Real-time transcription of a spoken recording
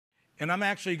And I'm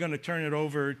actually going to turn it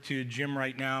over to Jim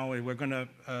right now. We're going to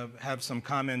have some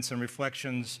comments and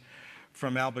reflections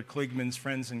from Albert Kligman's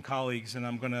friends and colleagues, and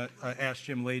I'm going to ask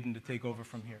Jim Layden to take over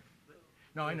from here.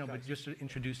 No, I know, but just to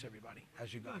introduce everybody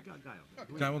as you go.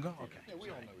 Guy will go? Okay. Yeah, we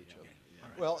all know each other.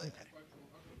 Right. Well,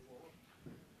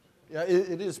 yeah,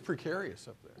 it is precarious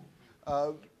up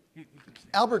there.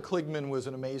 Albert Kligman was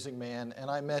an amazing man,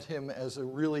 and I met him as a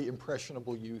really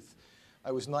impressionable youth.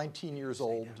 I was 19 years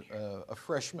old, a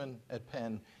freshman at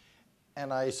Penn,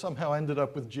 and I somehow ended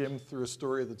up with Jim through a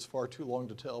story that's far too long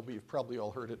to tell, but you've probably all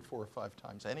heard it 4 or 5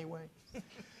 times anyway,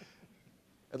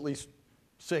 at least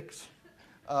 6.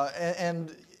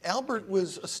 And Albert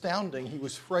was astounding. He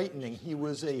was frightening. He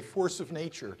was a force of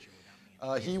nature.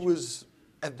 He was,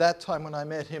 at that time when I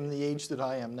met him, the age that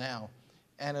I am now.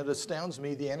 And it astounds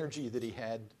me the energy that he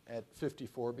had at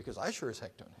 54, because I sure as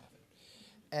heck don't have it.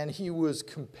 And he was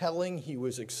compelling. He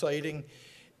was exciting.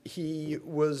 He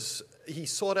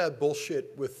sought out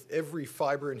bullshit with every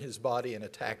fiber in his body and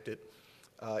attacked it.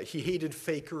 He hated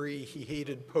fakery. He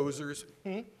hated posers.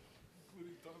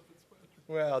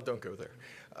 Well, don't go there.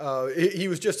 He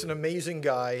was just an amazing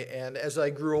guy, and as I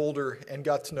grew older and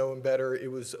got to know him better, it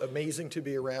was amazing to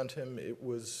be around him. It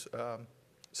was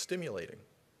stimulating.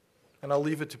 And I'll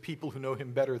leave it to people who know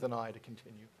him better than I to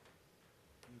continue.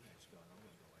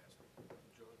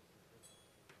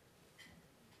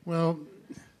 Well,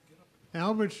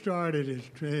 Albert started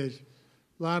his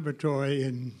laboratory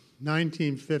in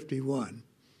 1951.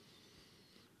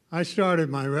 I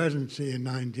started my residency in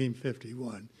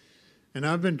 1951. And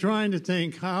I've been trying to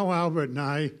think how Albert and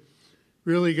I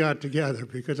really got together,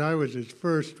 because I was his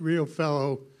first real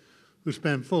fellow who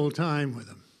spent full time with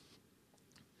him.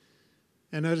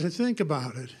 And as I think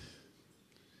about it,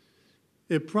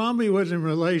 it probably was in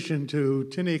relation to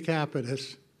tinea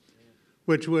capitis,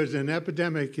 which was an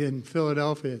epidemic in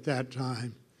Philadelphia at that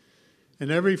time.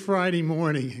 And every Friday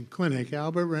morning in clinic,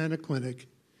 Albert ran a clinic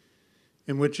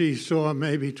in which he saw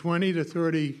maybe 20 to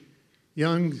 30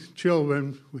 young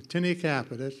children with tinea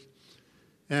capitis,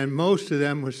 and most of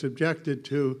them were subjected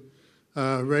to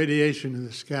radiation in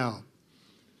the scalp.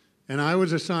 And I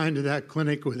was assigned to that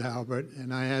clinic with Albert,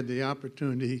 and I had the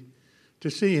opportunity to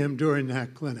see him during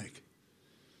that clinic.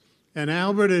 And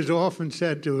Albert is often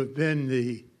said to have been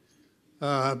the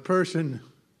person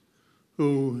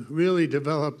who really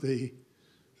developed the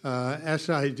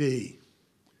SID.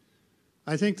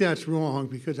 I think that's wrong,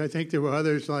 because I think there were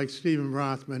others like Stephen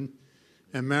Rothman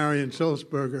and Marion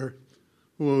Sulzberger,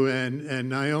 and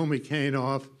Naomi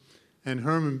Kanoff and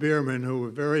Herman Bierman, who were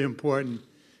very important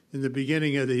in the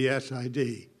beginning of the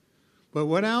SID. But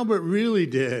what Albert really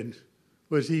did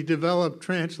was he developed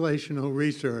translational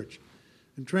research.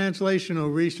 And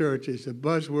translational research is the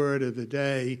buzzword of the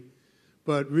day,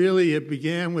 but really it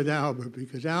began with Albert,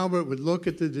 because Albert would look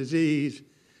at the disease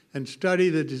and study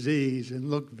the disease and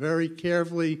look very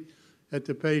carefully at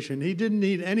the patient. He didn't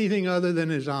need anything other than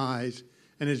his eyes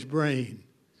and his brain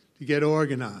to get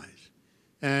organized.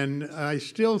 And I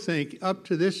still think, up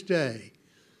to this day,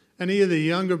 any of the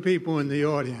younger people in the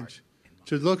audience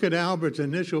should look at Albert's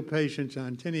initial patients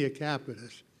on tinea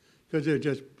capitis, because they're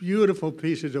just beautiful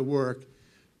pieces of work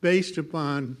based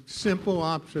upon simple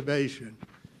observation.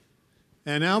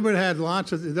 And Albert had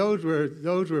lots of, those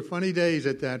were funny days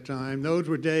at that time. Those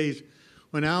were days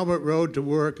when Albert rode to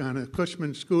work on a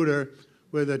Cushman scooter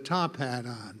with a top hat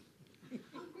on.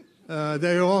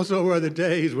 They also were the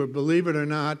days where, believe it or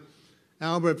not,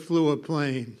 Albert flew a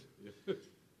plane.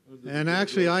 And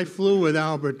actually, I flew with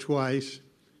Albert twice.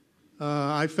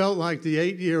 I felt like the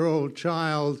 8-year-old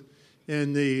child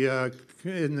in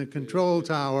the control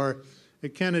tower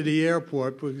at Kennedy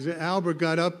Airport, because Albert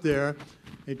got up there,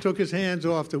 he took his hands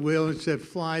off the wheel and said,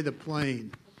 "Fly the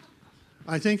plane."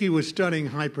 I think he was studying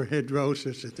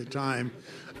hyperhidrosis at the time,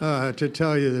 to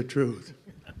tell you the truth.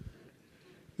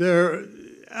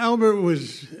 Albert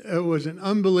was an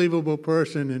unbelievable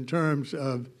person in terms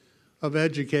of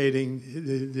educating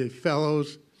the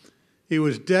fellows. He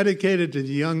was dedicated to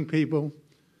the young people.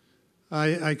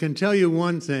 I can tell you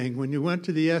one thing. When you went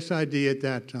to the SID at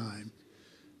that time,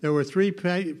 there were 3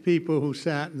 people who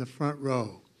sat in the front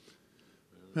row.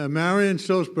 Marion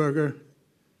Sulzberger,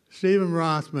 Stephen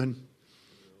Rothman,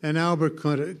 and Albert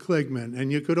Kligman. And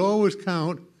you could always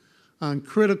count on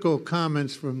critical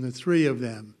comments from the 3 of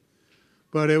them.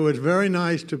 But it was very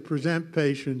nice to present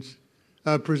things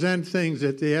at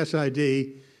the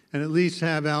SID and at least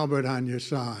have Albert on your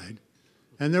side.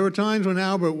 And there were times when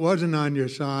Albert wasn't on your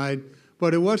side,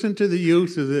 but it wasn't to the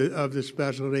youth of the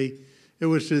specialty, it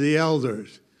was to the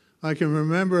elders. I can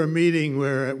remember a meeting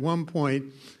where at one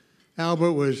point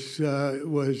Albert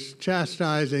was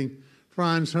chastising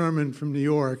Franz Hermann from New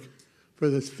York for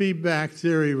the feedback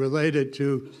theory related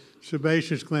to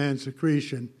sebaceous gland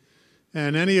secretion.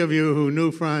 And any of you who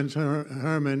knew Franz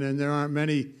Hermann, and there aren't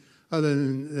many other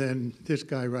than this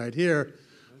guy right here,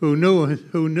 who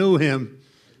knew him,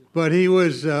 but he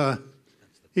was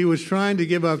trying to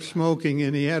give up smoking,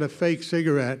 and he had a fake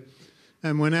cigarette.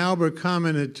 And when Albert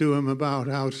commented to him about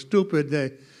how stupid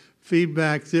the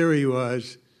feedback theory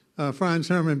was, Franz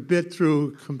Hermann bit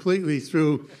completely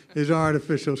through his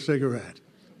artificial cigarette.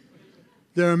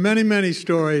 There are many, many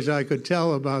stories I could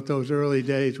tell about those early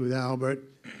days with Albert.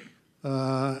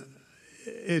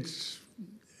 It's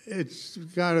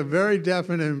got a very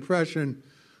definite impression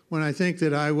when I think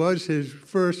that I was his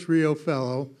first real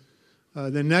fellow.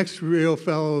 The next real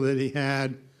fellow that he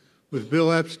had was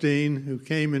Bill Epstein, who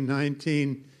came in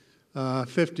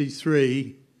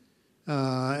 1953.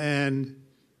 And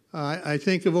I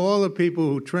think of all the people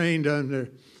who trained under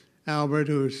Albert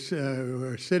who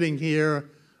are sitting here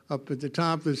up at the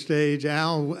top of the stage.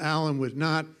 Alan was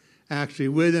not actually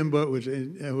with him, but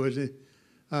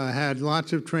had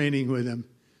lots of training with him.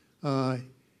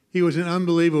 He was an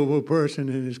unbelievable person,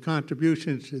 and his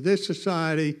contributions to this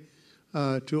society,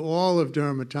 to all of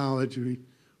dermatology,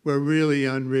 were really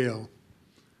unreal.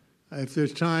 If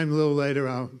there's time a little later,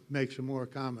 I'll make some more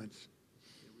comments.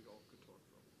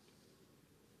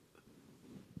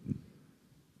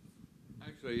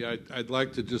 Actually, I'd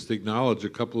like to just acknowledge a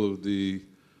couple of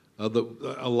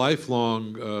a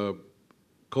lifelong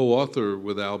co-author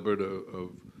with Albert of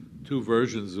two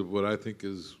versions of what I think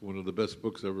is one of the best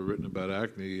books ever written about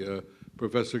acne.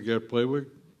 Professor Gert Playwig.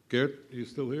 Gert, are you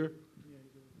still here?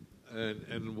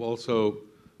 And also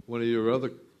one of your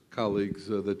other colleagues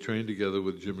that trained together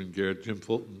with Jim and Gert, Jim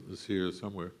Fulton, is here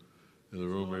somewhere in the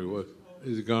room where he was.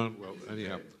 Is he gone? Well,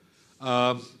 anyhow.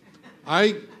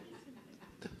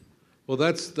 Well,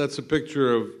 that's a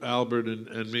picture of Albert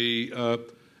and me.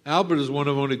 Albert is one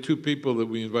of only two people that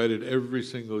we invited every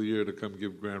single year to come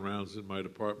give grand rounds in my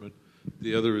department.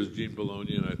 The other is Jean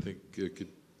Bologna, and I think you could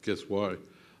guess why.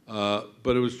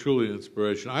 But it was truly an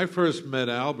inspiration. I first met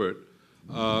Albert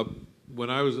when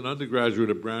I was an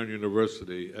undergraduate at Brown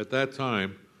University. At that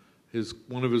time,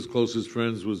 one of his closest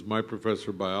friends was my professor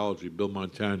of biology, Bill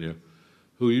Montagna,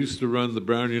 who used to run the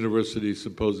Brown University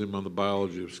Symposium on the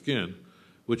Biology of Skin,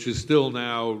 which is still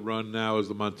run as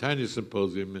the Montagna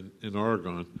Symposium in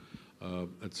Oregon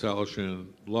at Salishan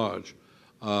Lodge.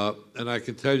 And I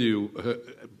can tell you,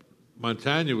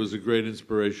 Montagna was a great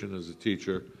inspiration as a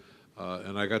teacher,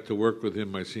 and I got to work with him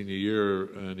my senior year,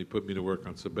 and he put me to work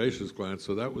on sebaceous glands,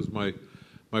 so that was my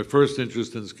first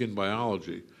interest in skin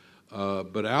biology.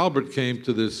 But Albert came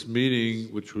to this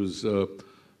meeting, which was the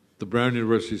Brown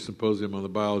University Symposium on the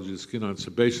Biology of Skin on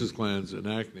sebaceous glands and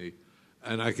acne,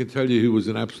 and I can tell you he was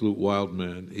an absolute wild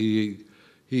man. He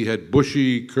had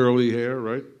bushy, curly hair,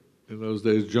 right, in those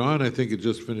days. John, I think, had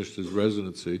just finished his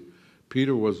residency.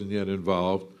 Peter wasn't yet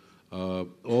involved.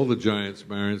 All the giants,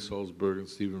 Marion Salzberg and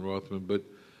Stephen Rothman.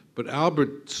 But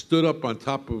Albert stood up on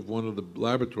top of one of the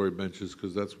laboratory benches,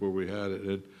 because that's where we had it,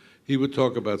 and he would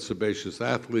talk about sebaceous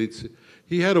athletes.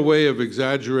 He had a way of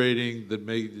exaggerating that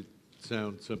made it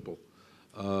sound simple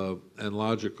and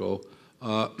logical.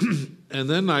 And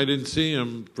then I didn't see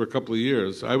him for a couple of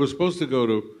years. I was supposed to go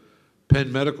to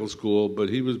Penn Medical School, but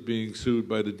he was being sued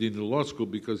by the dean of the law school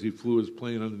because he flew his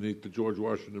plane underneath the George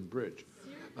Washington Bridge.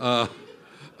 Yeah,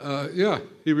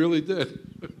 he really did.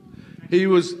 It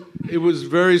was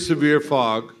very severe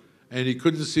fog, and he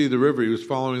couldn't see the river. He was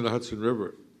following the Hudson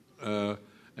River.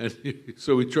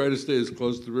 So we tried to stay as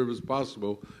close to the river as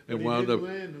possible, and but wound up. He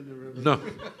didn't land in the river.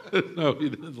 No, he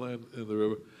didn't land in the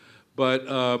river. But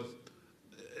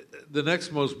the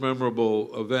next most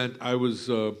memorable event, I was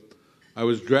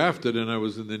drafted, and I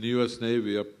was in the U.S.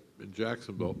 Navy up in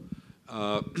Jacksonville,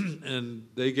 and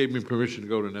they gave me permission to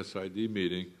go to an SID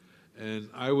meeting, and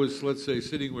I was, let's say,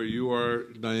 sitting where you are,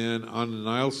 Diane, on an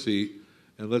aisle seat,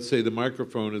 and let's say the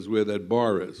microphone is where that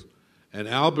bar is. And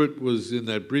Albert was in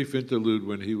that brief interlude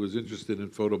when he was interested in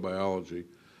photobiology,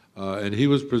 and he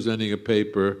was presenting a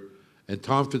paper, and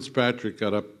Tom Fitzpatrick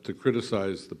got up to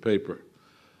criticize the paper.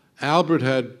 Albert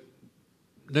had,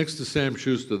 next to Sam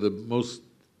Schuster, the most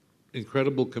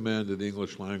incredible command of the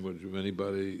English language of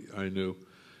anybody I knew,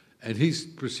 and he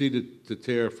proceeded to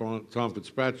tear Tom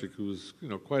Fitzpatrick, who was,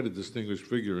 quite a distinguished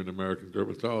figure in American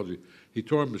dermatology. He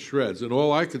tore him to shreds, and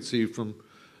all I could see from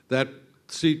that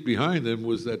seat behind him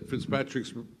was that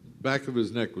Fitzpatrick's back of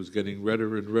his neck was getting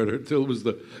redder and redder until it was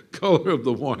the color of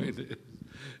the wine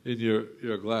in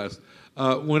your glass.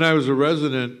 When I was a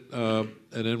resident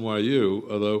at NYU,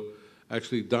 although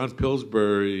actually Don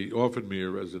Pillsbury offered me a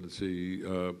residency,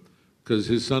 because because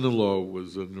his son-in-law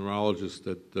was a neurologist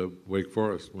at Wake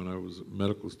Forest when I was a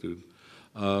medical student.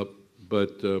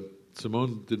 But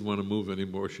Simone didn't want to move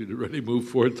anymore. She'd already moved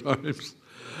 4 times.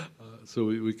 So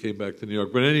we came back to New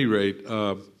York. But at any rate,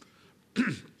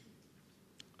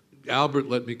 Albert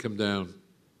let me come down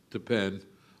to Penn,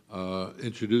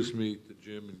 introduced me to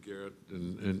Jim and Garrett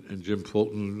and Jim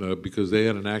Fulton because they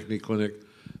had an acne clinic,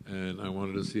 and I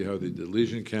wanted to see how they did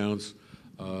lesion counts.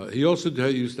 He also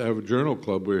used to have a journal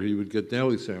club where he would get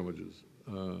daily sandwiches.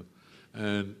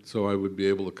 And so I would be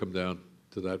able to come down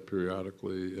to that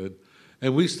periodically.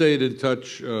 And we stayed in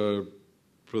touch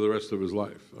for the rest of his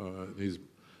life. He's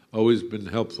always been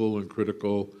helpful and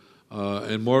critical.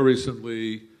 And more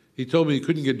recently, he told me he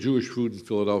couldn't get Jewish food in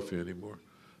Philadelphia anymore.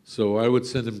 So I would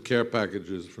send him care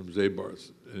packages from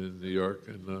Zabar's in New York,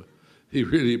 and he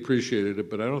really appreciated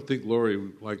it. But I don't think Laurie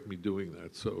liked me doing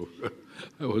that, so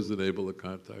I wasn't able to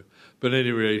contact. But at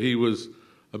any rate, he was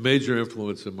a major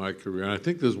influence in my career. And I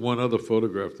think there's one other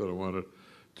photograph that I wanted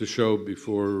to show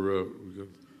before we go.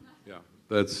 Yeah,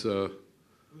 that's... Who's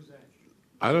that?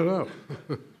 I don't know.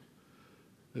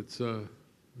 It's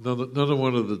another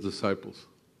one of the disciples.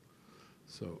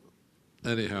 So,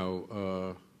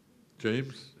 anyhow,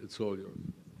 James, it's all yours.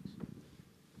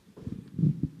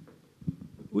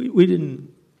 We didn't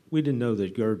know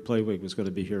that Gerd Playwick was going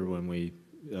to be here when we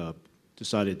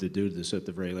decided to do this at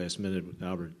the very last minute.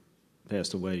 Albert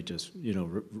passed away just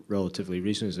relatively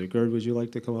recently. So, Gerd, would you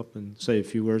like to come up and say a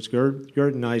few words? Gerd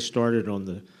and I started on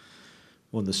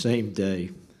the same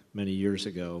day many years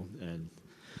ago, and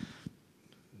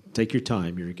take your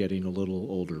time. You're getting a little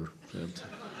older.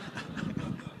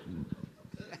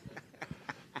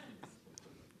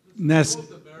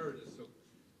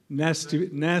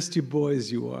 Nasty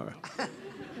boys you are.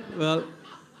 Well,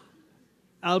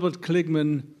 Albert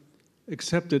Kligman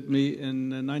accepted me in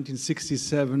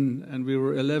 1967, and we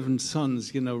were 11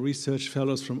 sons, research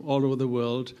fellows from all over the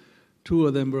world. 2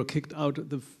 of them were kicked out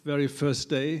the very first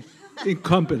day,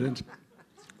 incompetent.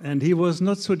 And he was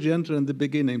not so gentle in the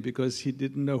beginning because he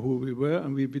didn't know who we were,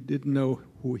 and we didn't know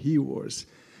who he was.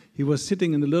 He was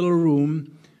sitting in a little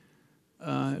room,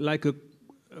 like a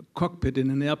cockpit in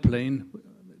an airplane,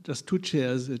 just 2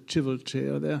 chairs, a chival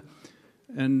chair there.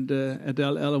 And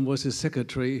Adele Allen was his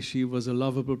secretary. She was a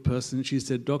lovable person. She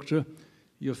said, "Doctor,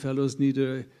 your fellows need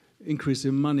an increase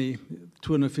in money.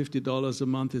 $250 a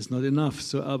month is not enough.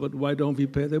 So, Albert, why don't we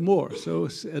pay them more?" So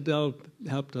Adele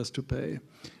helped us to pay.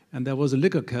 And there was a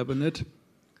liquor cabinet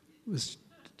with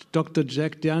Dr.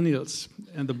 Jack Daniels.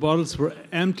 And the bottles were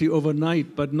empty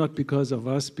overnight, but not because of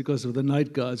us, because of the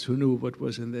night guards who knew what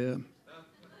was in there.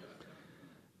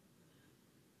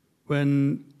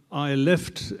 When I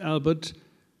left Albert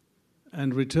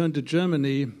and returned to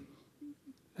Germany,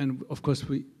 and of course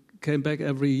we came back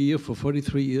every year for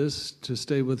 43 years to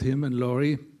stay with him and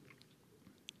Laurie,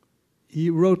 he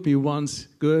wrote me once,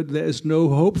 "Gerd, there is no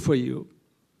hope for you."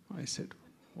 I said,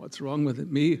 "What's wrong with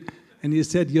me?" And he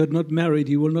said, "You're not married,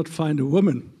 you will not find a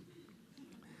woman."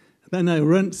 Then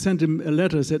I sent him a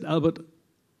letter, said, "Albert,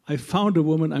 I found a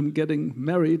woman, I'm getting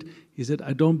married." He said,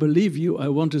 "I don't believe you, I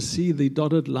want to see the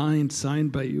dotted line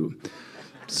signed by you."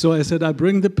 So I said, I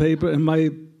bring the paper, and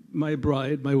my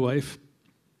bride, my wife,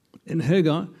 and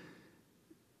Helga,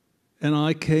 and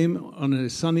I came on a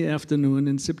sunny afternoon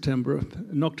in September,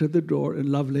 knocked at the door in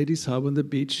Loveladies Harbor on the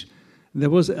beach. There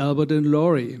was Albert and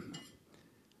Laurie.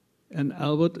 And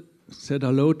Albert said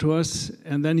hello to us,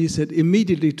 and then he said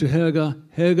immediately to Helga,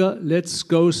 "Helga, let's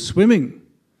go swimming."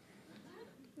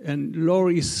 And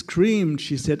Laurie screamed.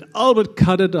 She said, "Albert,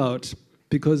 cut it out,"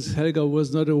 because Helga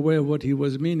was not aware of what he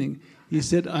was meaning. He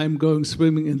said, "I'm going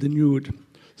swimming in the nude."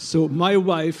 So my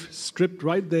wife stripped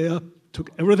right there, took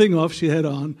everything off she had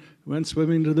on, went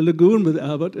swimming to the lagoon with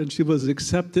Albert, and she was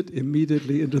accepted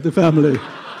immediately into the family.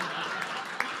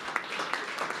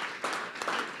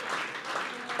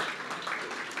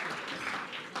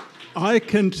 I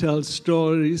can tell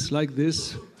stories like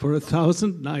this for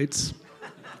 1,000 nights.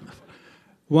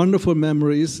 Wonderful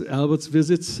memories, Albert's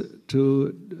visits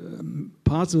to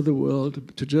parts of the world,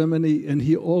 to Germany, and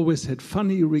he always had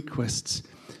funny requests.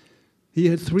 He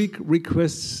had 3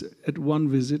 requests at one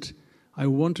visit. I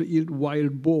want to eat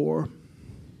wild boar,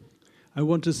 I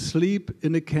want to sleep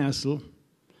in a castle,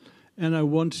 and I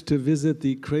want to visit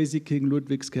the crazy King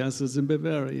Ludwig's castles in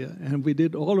Bavaria. And we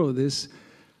did all of this.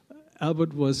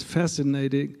 Albert was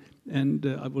fascinating. And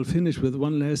I will finish with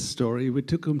one last story. We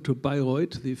took him to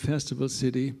Bayreuth, the festival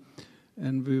city,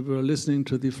 and we were listening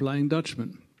to the Flying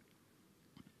Dutchman.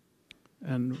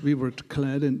 And we were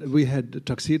clad, and we had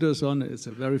tuxedos on. It's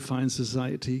a very fine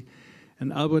society.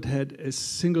 And Albert had a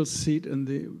single seat in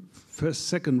the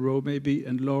second row maybe,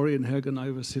 and Laurie and Helga and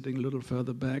I were sitting a little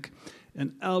further back.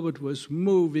 And Albert was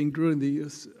moving during the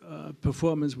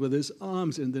performance with his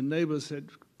arms, and the neighbors said,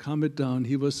 calm it down.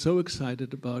 He was so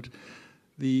excited about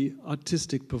the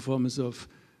artistic performance of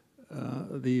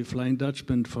the Flying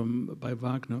Dutchman by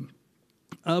Wagner.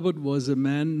 Albert was a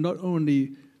man not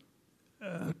only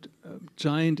a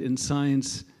giant in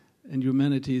science and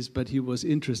humanities, but he was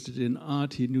interested in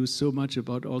art. He knew so much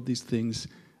about all these things,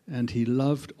 and he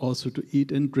loved also to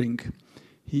eat and drink.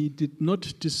 He did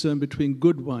not discern between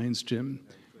good wines, Jim.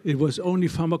 It was only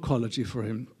pharmacology for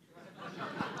him.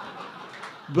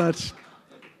 But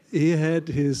he had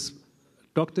his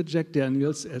Dr. Jack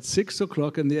Daniels at 6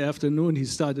 o'clock in the afternoon. He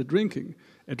started drinking.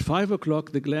 At 5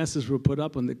 o'clock, the glasses were put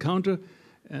up on the counter,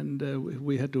 and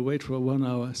we had to wait for 1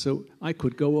 hour. So I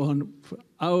could go on for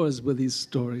hours with these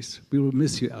stories. We will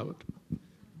miss you, Albert.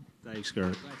 Thanks,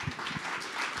 Gert.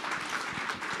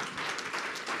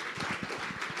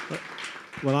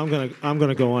 Well, I'm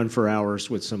gonna go on for hours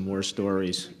with some more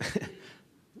stories.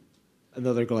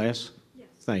 Another glass? Yes.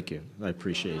 Thank you. I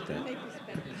appreciate that.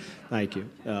 Thank you.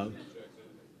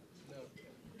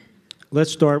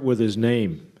 Let's start with his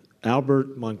name,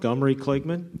 Albert Montgomery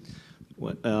Kligman.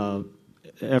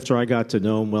 After I got to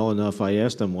know him well enough, I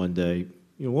asked him one day,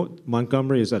 you know, what,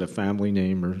 Montgomery, is that a family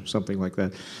name or something like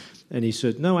that? And he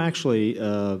said, no, actually,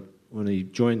 when he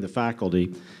joined the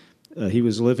faculty, he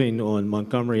was living on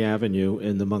Montgomery Avenue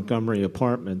in the Montgomery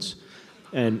apartments,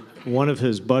 and one of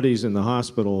his buddies in the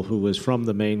hospital who was from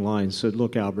the main line said,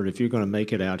 look, Albert, if you're going to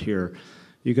make it out here,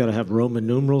 you got to have Roman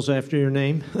numerals after your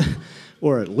name,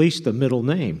 or at least a middle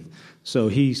name. So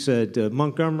he said, Albert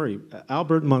Montgomery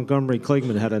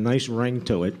Kligman had a nice ring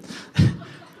to it,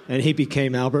 and he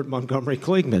became Albert Montgomery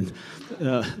Kligman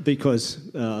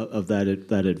because of that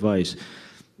advice.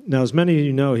 Now, as many of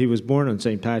you know, he was born on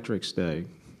St. Patrick's Day.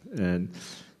 And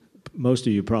most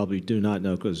of you probably do not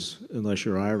know, because unless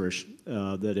you're Irish,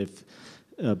 that if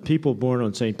people born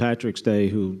on St. Patrick's Day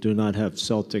who do not have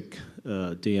Celtic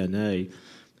DNA,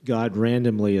 God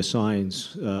randomly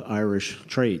assigns Irish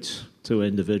traits to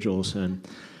individuals. And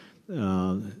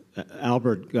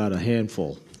Albert got a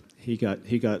handful. He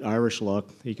got Irish luck.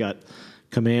 He got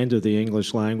command of the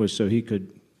English language, so he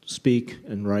could speak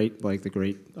and write like the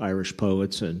great Irish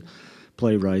poets and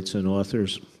playwrights and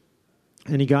authors.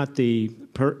 And he got the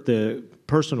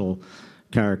personal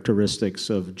characteristics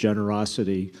of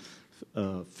generosity,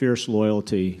 fierce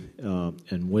loyalty,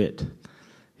 and wit.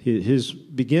 His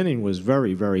beginning was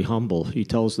very, very humble. He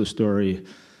tells the story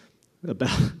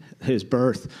about his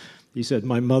birth. He said,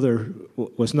 my mother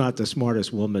was not the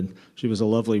smartest woman. She was a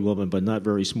lovely woman, but not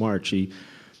very smart. She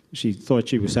thought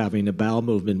she was having a bowel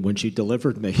movement when she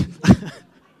delivered me.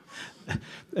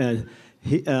 And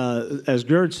as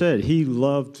Gerd said,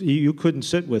 you couldn't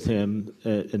sit with him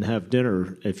and have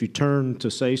dinner. If you turned to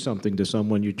say something to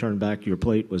someone, you turned back, your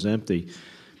plate was empty.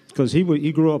 Because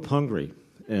he grew up hungry,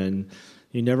 and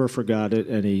he never forgot it,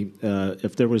 and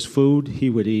if there was food,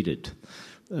 he would eat it.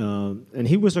 And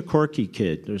he was a quirky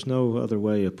kid. There's no other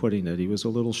way of putting it. He was a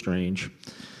little strange.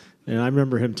 And I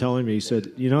remember him telling me, he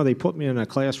said, you know, they put me in a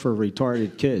class for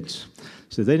retarded kids.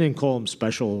 So they didn't call him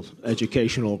special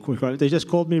educational, they just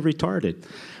called me retarded.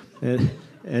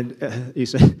 And he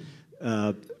said,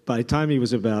 by the time he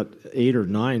was about 8 or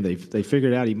 9, they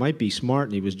figured out he might be smart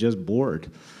and he was just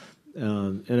bored.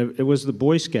 And it was the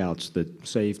Boy Scouts that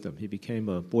saved him. He became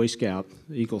a Boy Scout,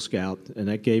 Eagle Scout, and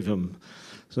that gave him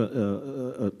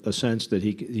a sense that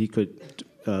he could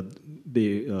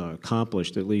be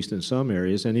accomplished, at least in some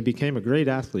areas. And he became a great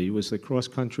athlete. He was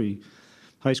the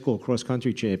high school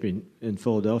cross-country champion in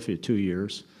Philadelphia 2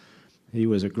 years. He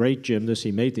was a great gymnast.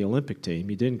 He made the Olympic team.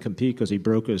 He didn't compete because he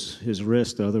broke his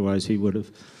wrist. Otherwise, he would have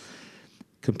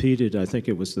competed, I think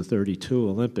it was the 32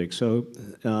 Olympics. So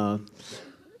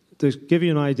to give you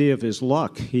an idea of his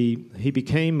luck, he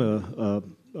became a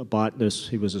botanist.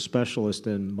 He was a specialist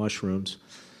in mushrooms.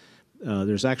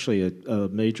 There's actually a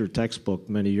major textbook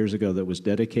many years ago that was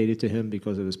dedicated to him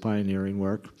because of his pioneering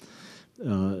work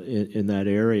in that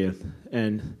area.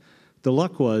 And the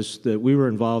luck was that we were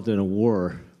involved in a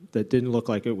war that didn't look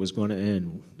like it was going to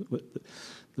end.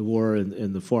 The war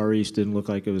in the Far East didn't look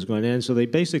like it was going to end. So they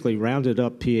basically rounded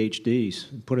up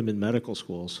PhDs and put them in medical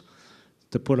schools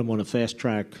to put them on a fast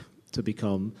track to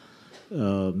become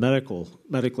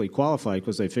medically qualified,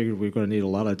 because they figured we were going to need a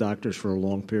lot of doctors for a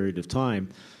long period of time.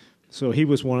 So he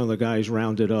was one of the guys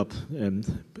rounded up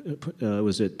and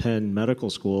was at Penn Medical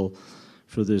School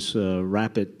for this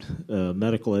rapid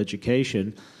medical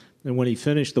education. And when he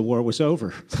finished, the war was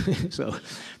over. So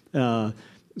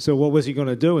So what was he going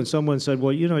to do? And someone said,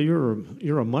 well, you know,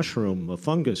 you're a mushroom, a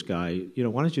fungus guy. You know,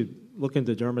 why don't you look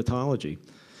into dermatology?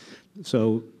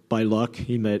 So by luck,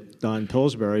 he met Don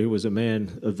Pillsbury, who was a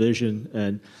man of vision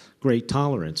and great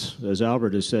tolerance. As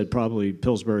Albert has said, probably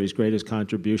Pillsbury's greatest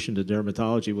contribution to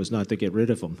dermatology was not to get rid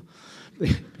of him,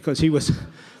 because he was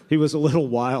a little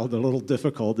wild, a little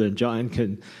difficult, and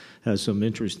John has some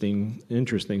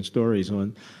interesting stories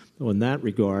on that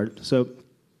regard. So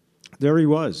there he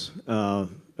was.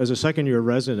 As a second-year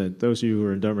resident, those of you who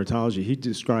are in dermatology, he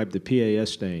described the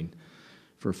PAS stain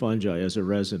for fungi as a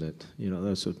resident. You know,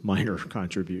 that's a minor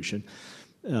contribution.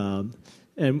 And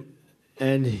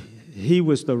he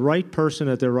was the right person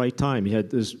at the right time. He had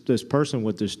this person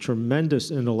with this tremendous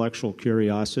intellectual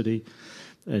curiosity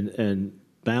and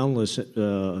boundless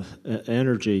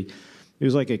energy. He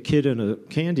was like a kid in a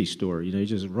candy store. You know, he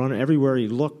just run everywhere he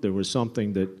looked. There was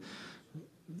something that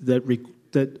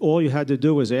all you had to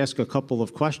do was ask a couple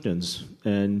of questions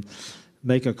and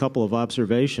make a couple of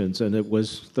observations, and it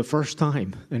was the first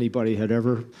time anybody had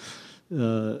ever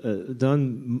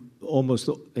done almost.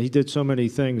 He did so many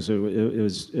things.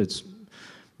 It's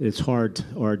hard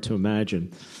to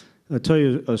imagine. I'll tell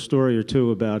you a story or two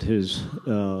about his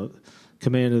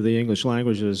command of the English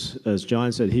language. As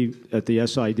John said, he at the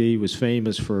SID was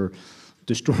famous for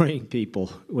destroying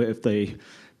people if they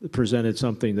presented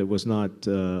something that was not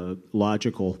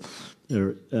logical.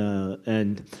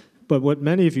 But what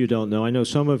many of you don't know, I know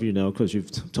some of you know because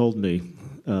you've told me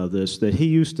this, that he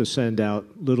used to send out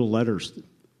little letters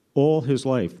all his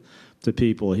life to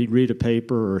people. He'd read a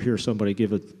paper or hear somebody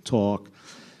give a talk,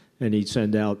 and he'd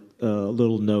send out a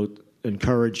little note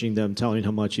encouraging them, telling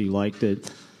how much he liked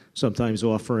it, sometimes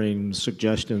offering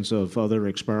suggestions of other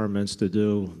experiments to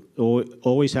do.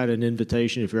 Always had an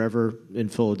invitation, if you're ever in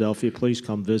Philadelphia, please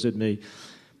come visit me.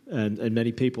 And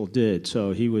many people did.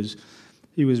 So he was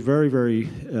very, very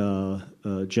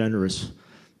generous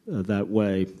that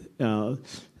way.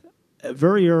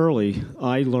 Very early,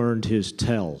 I learned his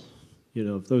tell. You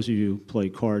know, if those of you who play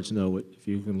cards know it, if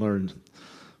you can learn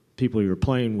people you're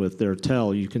playing with their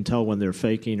tell, you can tell when they're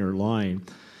faking or lying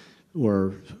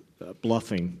or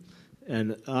bluffing.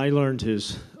 And I learned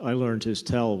his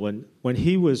tell when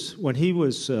he was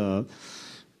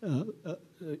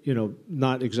you know,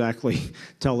 not exactly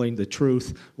telling the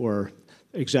truth or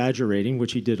exaggerating,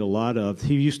 which he did a lot of.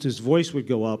 His voice would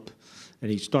go up, and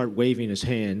he'd start waving his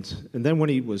hand. And then when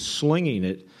he was slinging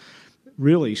it,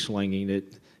 really slinging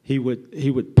it, he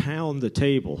would pound the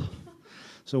table.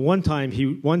 So one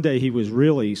day he was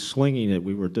really slinging it.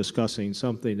 We were discussing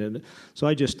something, and so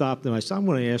I just stopped him. I said, "I'm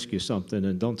going to ask you something,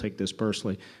 and don't take this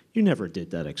personally. You never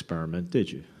did that experiment, did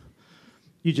you?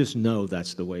 You just know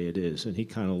that's the way it is." And he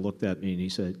kind of looked at me and he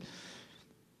said,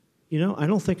 "You know, I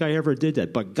don't think I ever did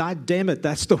that, but God damn it,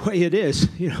 that's the way it is."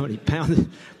 You know, and he pounded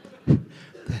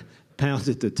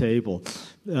the table.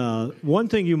 One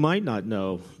thing you might not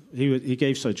know, he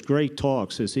gave such great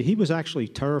talks, is he was actually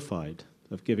terrified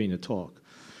of giving a talk.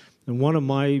 And one of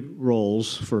my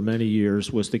roles for many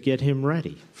years was to get him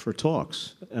ready for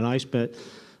talks. And I spent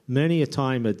many a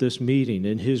time at this meeting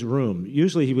in his room.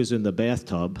 Usually he was in the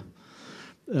bathtub,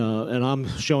 and I'm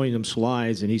showing him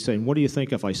slides, and he's saying, "What do you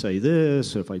think if I say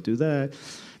this, if I do that?"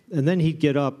 And then he'd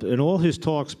get up, and all his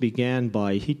talks began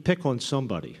by, he'd pick on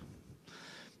somebody.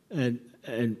 And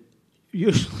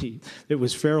usually it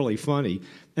was fairly funny.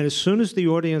 And as soon as the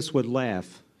audience would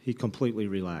laugh, he completely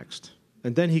relaxed.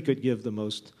 And then he could give the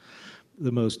most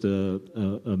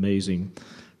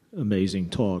amazing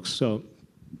talks. So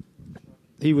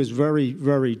he was very,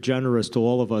 very generous to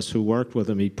all of us who worked with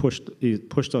him. He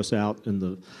pushed us out in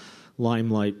the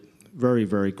limelight very,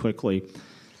 very quickly.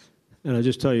 And I'll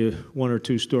just tell you one or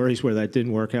two stories where that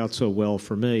didn't work out so well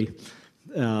for me,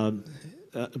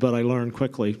 but I learned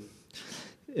quickly.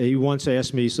 He once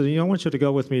asked me, he said, "You know, I want you to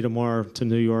go with me tomorrow to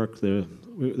New York. There's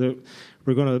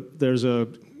a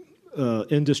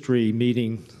industry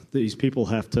meeting. These people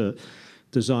have to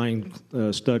design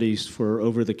studies for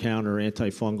over-the-counter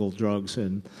antifungal drugs,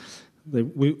 and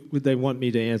they want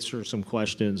me to answer some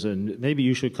questions, and maybe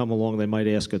you should come along. They might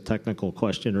ask a technical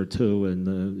question or two,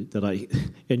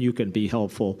 and you can be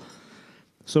helpful."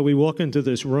 So we walk into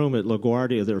this room at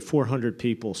LaGuardia. There are 400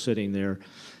 people sitting there.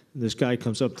 And this guy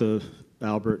comes up to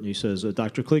Albert and he says,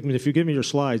 "Dr. Kligman, if you give me your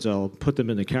slides, I'll put them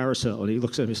in the carousel." And he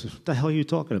looks at me and says, "What the hell are you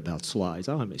talking about, slides?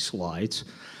 I don't have any slides."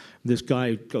 And this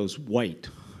guy goes white,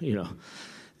 you know.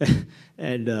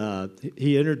 And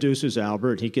he introduces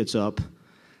Albert. He gets up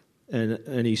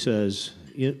and he says,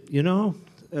 you know,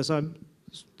 as I'm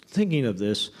thinking of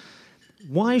this,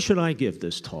 why should I give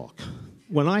this talk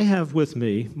when I have with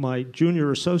me my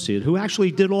junior associate who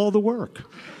actually did all the work?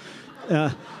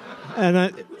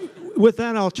 And with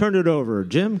that, I'll turn it over.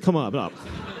 Jim, come on up.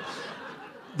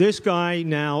 This guy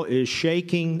now is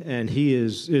shaking, and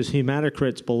his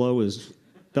hematocrit's below his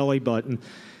belly button.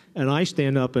 And I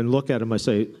stand up and look at him. I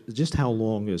say, just how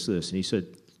long is this? And he said,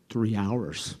 3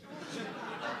 hours.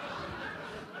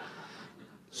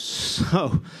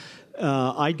 So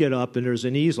I get up, and there's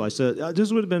an easel. I said,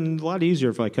 this would have been a lot easier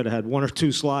if I could have had 1 or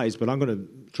 2 slides, but I'm going to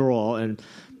draw. And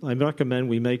I recommend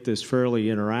we make this fairly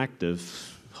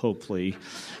interactive, hopefully.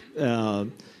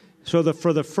 So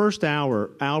for the first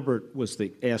hour, Albert was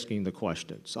asking the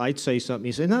questions. I'd say something.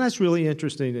 He'd say, no, that's really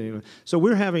interesting. So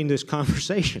we're having this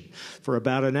conversation for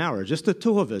about an hour, just the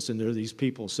two of us, and there are these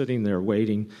people sitting there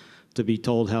waiting to be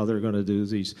told how they're going to do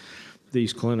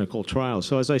these clinical trials.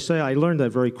 So as I say, I learned that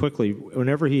very quickly.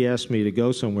 Whenever he asked me to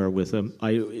go somewhere with him,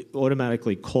 I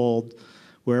automatically called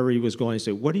wherever he was going and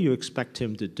said, what do you expect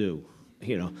him to do?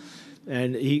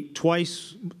 And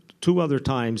two other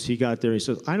times he got there, he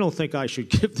says, I don't think I should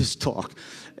give this talk.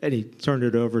 And he turned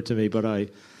it over to me, but I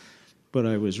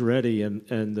was ready. And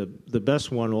the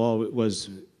best one was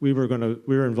we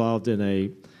were involved in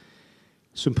a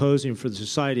symposium for the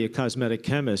Society of Cosmetic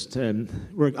Chemists, and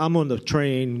I'm on the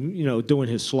train, doing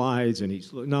his slides, and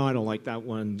he's like, no, I don't like that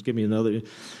one, give me another.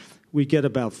 We get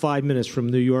about 5 minutes from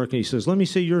New York, and he says, let me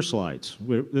see your slides.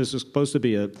 This is supposed to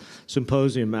be a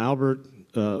symposium, Albert,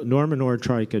 Norman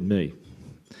Ortreich, and me.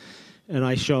 And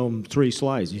I show him 3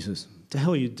 slides. He says, what the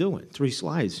hell are you doing? 3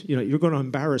 slides? You're going to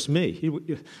embarrass me.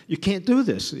 You can't do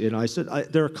this. I said,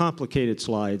 they're complicated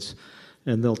slides,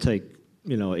 and they'll take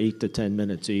 8 to 10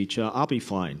 minutes each. I'll be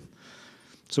fine.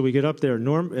 So we get up there.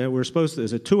 There's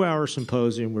a 2-hour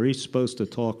symposium. We're each supposed to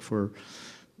talk for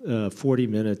 40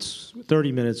 minutes,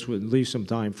 30 minutes, would leave some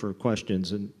time for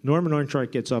questions. And Norman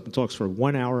Ortreich gets up and talks for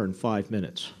 1 hour and 5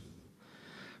 minutes.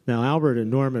 Now, Albert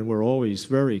and Norman were always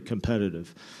very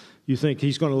competitive. You think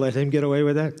he's going to let him get away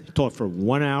with that? He talked for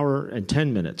 1 hour and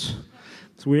 10 minutes.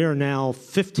 So we are now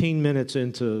 15 minutes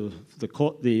into the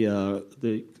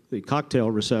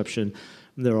cocktail reception.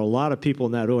 And there are a lot of people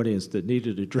in that audience that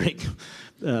needed a drink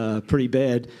pretty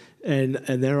bad. And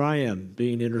there I am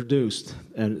being introduced.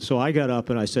 And so I got up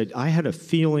and I said, I had a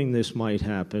feeling this might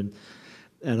happen.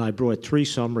 And I brought 3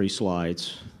 summary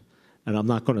slides. And I'm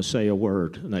not going to say a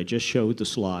word. And I just showed the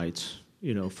slides,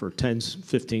 for 10,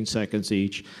 15 seconds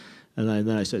each. And then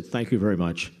I said, thank you very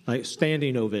much.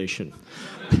 Standing ovation.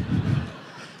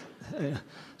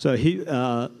 So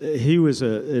he was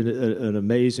an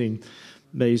amazing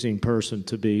person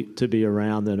to be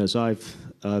around. And as I've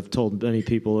told many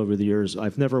people over the years,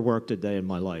 I've never worked a day in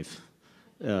my life.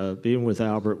 Being with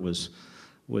Albert was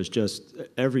just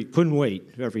couldn't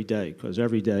wait every day, because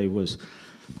every day was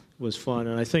fun.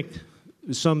 And I think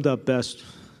it summed up best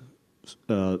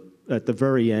at the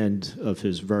very end of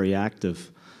his very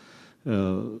active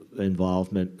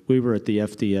involvement. We were at the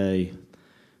FDA,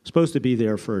 supposed to be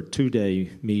there for a 2-day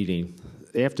meeting.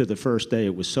 After the first day,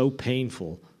 it was so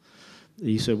painful.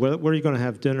 He said, where are you going to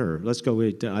have dinner? Let's go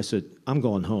eat dinner. I said, I'm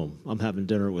going home. I'm having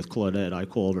dinner with Claudette. I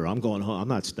called her. I'm going home. I'm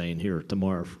not staying here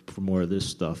tomorrow for more of this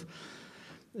stuff.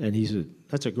 And he said,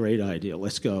 that's a great idea.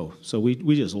 Let's go. So we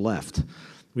just left.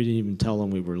 We didn't even tell him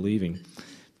we were leaving.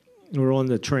 We were on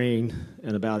the train,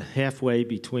 and about halfway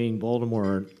between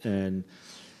Baltimore and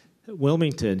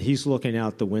Wilmington, he's looking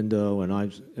out the window, and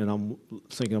I'm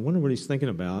thinking, I wonder what he's thinking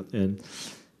about. And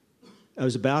I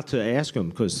was about to ask him,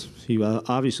 because he was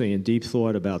obviously in deep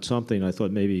thought about something. I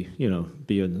thought maybe,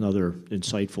 be another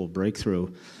insightful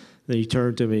breakthrough. Then he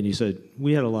turned to me and he said,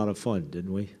 we had a lot of fun,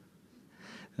 didn't we?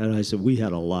 And I said, we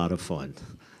had a lot of fun.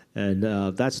 And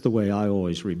that's the way I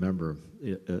always remember him.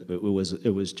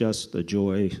 It was just a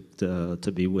joy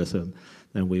to be with him,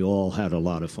 and we all had a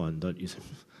lot of fun, don't you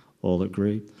all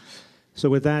agree? So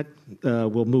with that,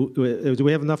 we'll move. Do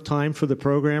we have enough time for the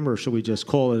program, or should we just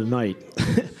call it a night?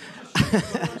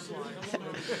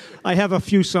 I have a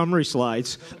few summary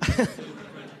slides.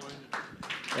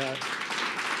 Yeah,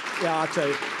 I'll tell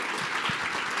you.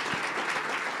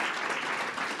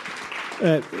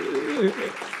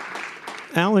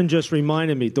 Alan just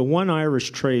reminded me, the one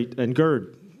Irish trait, and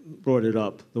Gerd brought it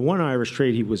up, the one Irish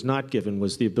trait he was not given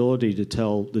was the ability to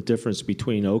tell the difference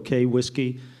between okay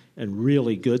whiskey and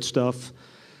really good stuff.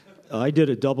 I did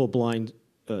a double-blind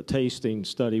tasting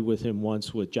study with him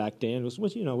once with Jack Daniels,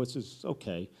 which, which is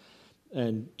okay.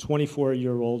 And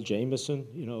 24-year-old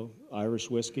Jameson, Irish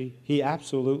whiskey, he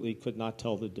absolutely could not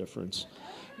tell the difference.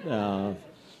 And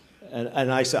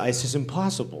I said, it's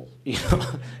impossible.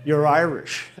 You're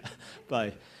Irish.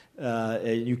 But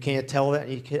you can't tell that.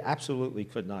 He absolutely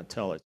could not tell it.